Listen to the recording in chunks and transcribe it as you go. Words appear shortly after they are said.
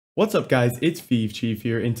What's up guys, it's FIFA Chief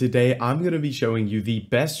here, and today I'm going to be showing you the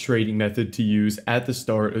best trading method to use at the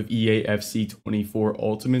start of EAFC 24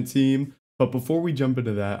 Ultimate Team. But before we jump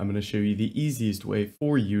into that, I'm going to show you the easiest way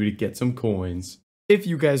for you to get some coins. If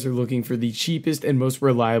you guys are looking for the cheapest and most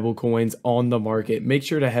reliable coins on the market, make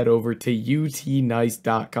sure to head over to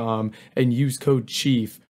utnice.com and use code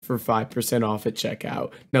CHIEF for 5% off at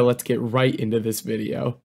checkout. Now let's get right into this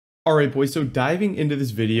video. Alright boys, so diving into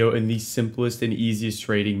this video and the simplest and easiest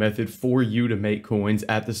trading method for you to make coins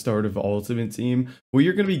at the start of Ultimate Team, we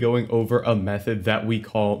are going to be going over a method that we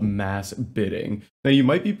call mass bidding. Now you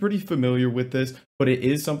might be pretty familiar with this, but it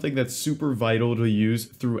is something that's super vital to use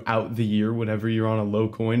throughout the year whenever you're on a low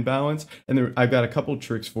coin balance, and I've got a couple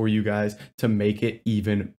tricks for you guys to make it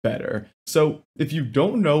even better. So if you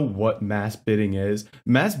don't know what mass bidding is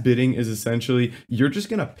essentially you're just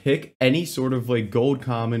going to pick any sort of like gold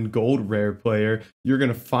common, gold rare player, you're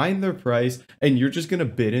going to find their price, and you're just going to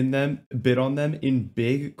bid on them in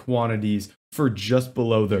big quantities for just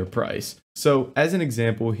below their price. So as an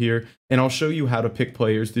example here, and I'll show you how to pick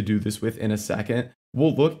players to do this with in a second,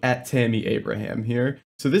 we'll look at Tammy Abraham here.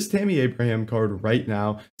 So this Tammy Abraham card right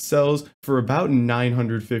now sells for about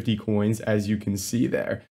 950 coins, as you can see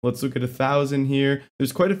there. Let's look at 1,000 here.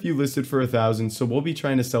 There's quite a few listed for 1,000, so we'll be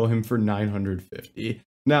trying to sell him for 950.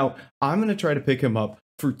 Now, I'm going to try to pick him up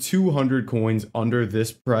for 200 coins under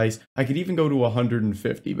this price. I could even go to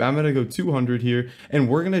 150, but I'm going to go 200 here, and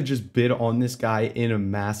we're going to just bid on this guy in a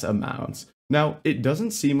mass amounts. Now, it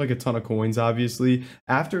doesn't seem like a ton of coins, obviously.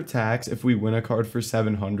 After tax, if we win a card for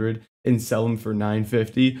 700 and sell him for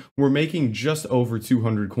 950, we're making just over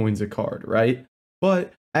 200 coins a card, right?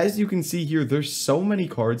 But as you can see here, there's so many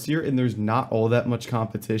cards here and there's not all that much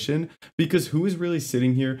competition, because who is really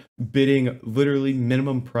sitting here bidding literally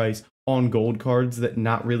minimum price on gold cards that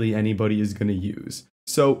not really anybody is going to use?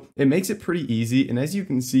 So it makes it pretty easy, and as you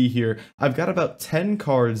can see here, I've got about 10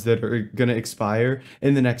 cards that are going to expire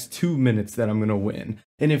in the next 2 minutes that I'm going to win.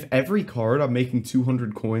 And if every card I'm making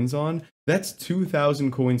 200 coins on, that's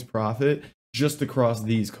 2,000 coins profit just across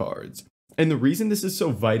these cards. And the reason this is so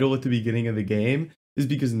vital at the beginning of the game is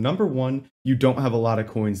because, number one, you don't have a lot of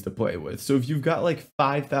coins to play with. So if you've got like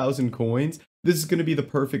 5,000 coins, this is going to be the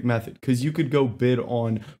perfect method, because you could go bid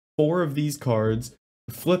on 4 of these cards,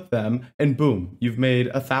 flip them, and boom, you've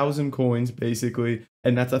made 1,000 coins basically,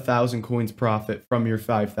 and that's 1,000 coins profit from your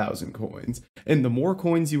 5,000 coins. And the more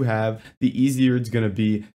coins you have, the easier it's going to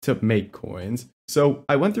be to make coins. So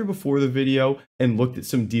I went through before the video and looked at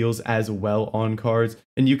some deals as well on cards,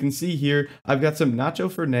 and you can see here I've got some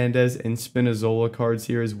Nacho Fernandez and Spinazzola cards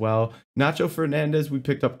here as well. Nacho Fernandez, we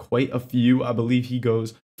picked up quite a few. I believe he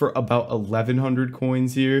goes for about 1,100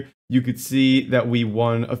 coins here. You could see that we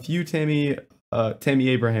won a few Tammy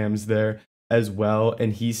Abrahams there as well,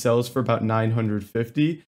 and he sells for about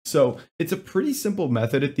 950. So it's a pretty simple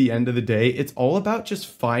method at the end of the day. It's all about just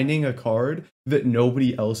finding a card that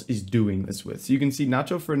nobody else is doing this with. So you can see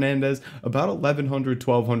Nacho Fernandez, about 1,100,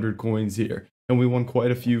 1,200 coins here, and we won quite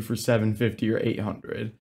a few for 750 or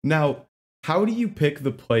 800. Now, how do you pick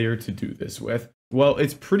the player to do this with? Well,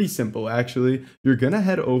 it's pretty simple actually. You're gonna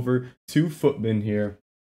head over to Footman here,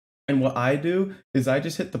 and what I do is I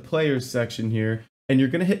just hit the players section here, and you're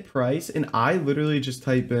going to hit price, and I literally just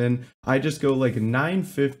type in, I just go like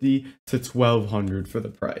 950 to 1,200 for the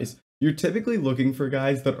price. You're typically looking for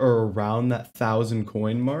guys that are around that 1,000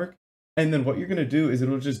 coin mark, and then what you're going to do is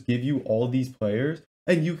it'll just give you all these players,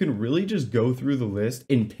 and you can really just go through the list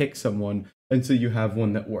and pick someone until you have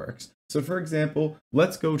one that works. So for example,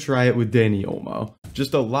 let's go try it with Dani Olmo.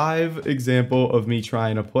 Just a live example of me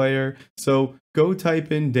trying a player. So go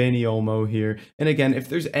type in Dani Olmo here. And again, if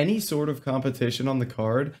there's any sort of competition on the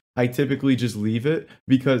card, I typically just leave it,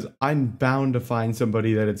 because I'm bound to find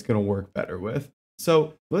somebody that it's going to work better with.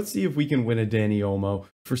 So let's see if we can win a Dani Olmo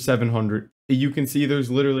for 700. You can see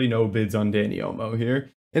there's literally no bids on Dani Olmo here.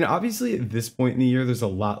 And obviously at this point in the year, there's a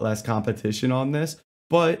lot less competition on this,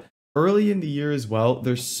 but early in the year as well,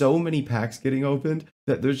 there's so many packs getting opened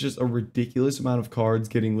that there's just a ridiculous amount of cards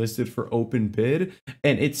getting listed for open bid,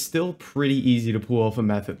 and it's still pretty easy to pull off a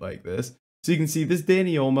method like this. So you can see this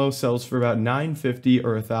Dani Olmo sells for about 950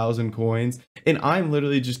 or 1,000 coins, and I'm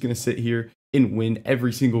literally just going to sit here and win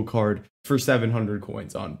every single card for 700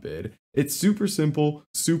 coins on bid. It's super simple,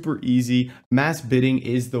 super easy. Mass bidding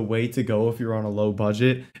is the way to go if you're on a low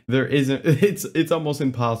budget. It's almost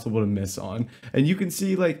impossible to miss on. And you can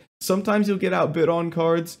see, like, sometimes you'll get outbid on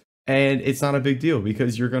cards, and it's not a big deal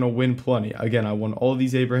because you're going to win plenty. Again, I won all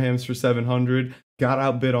these Abrahams for 700, got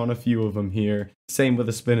outbid on a few of them here. Same with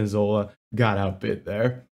a Spinazzola, got outbid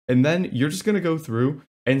there. And then you're just going to go through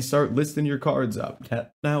and start listing your cards up.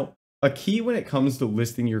 Now, a key when it comes to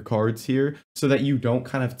listing your cards here so that you don't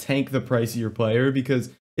kind of tank the price of your player, because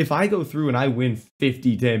if I go through and I win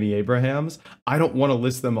 50 Tammy Abrahams, I don't want to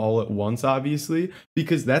list them all at once, obviously,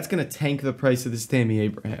 because that's going to tank the price of this Tammy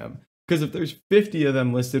Abraham. Because if there's 50 of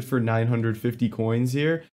them listed for 950 coins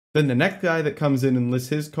here, then the next guy that comes in and lists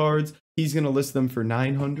his cards, he's going to list them for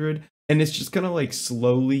 900, and it's just going to like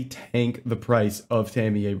slowly tank the price of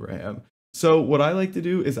Tammy Abraham. So what I like to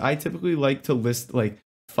do is I typically like to list like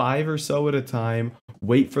 5 or so at a time,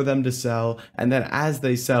 wait for them to sell, and then as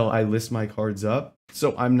they sell, I list my cards up.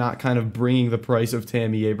 So I'm not kind of bringing the price of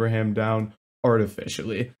Tammy Abraham down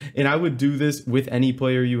artificially. And I would do this with any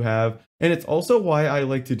player you have. And it's also why I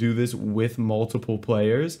like to do this with multiple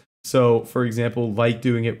players. So for example, like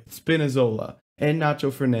doing it with Spinazzola and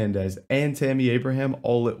Nacho Fernandez and Tammy Abraham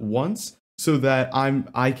all at once, so that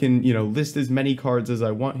I can, list as many cards as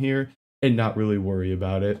I want here and not really worry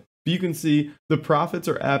about it. But you can see the profits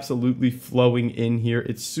are absolutely flowing in here.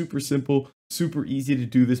 It's super simple, super easy to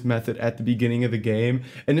do this method at the beginning of the game.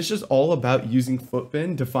 And it's just all about using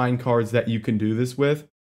Footbin to find cards that you can do this with.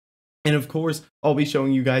 And of course, I'll be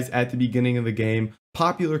showing you guys at the beginning of the game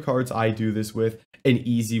popular cards I do this with and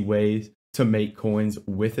easy ways to make coins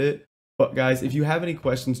with it. But guys, if you have any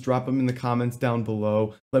questions, drop them in the comments down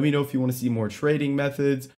below. Let me know if you want to see more trading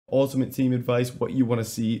methods, Ultimate Team advice, what you want to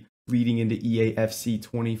see leading into EAFC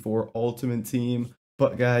 24 Ultimate Team.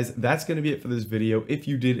 But guys, that's going to be it for this video. If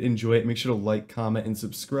you did enjoy it, make sure to like, comment, and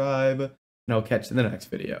subscribe, and I'll catch you in the next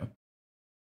video.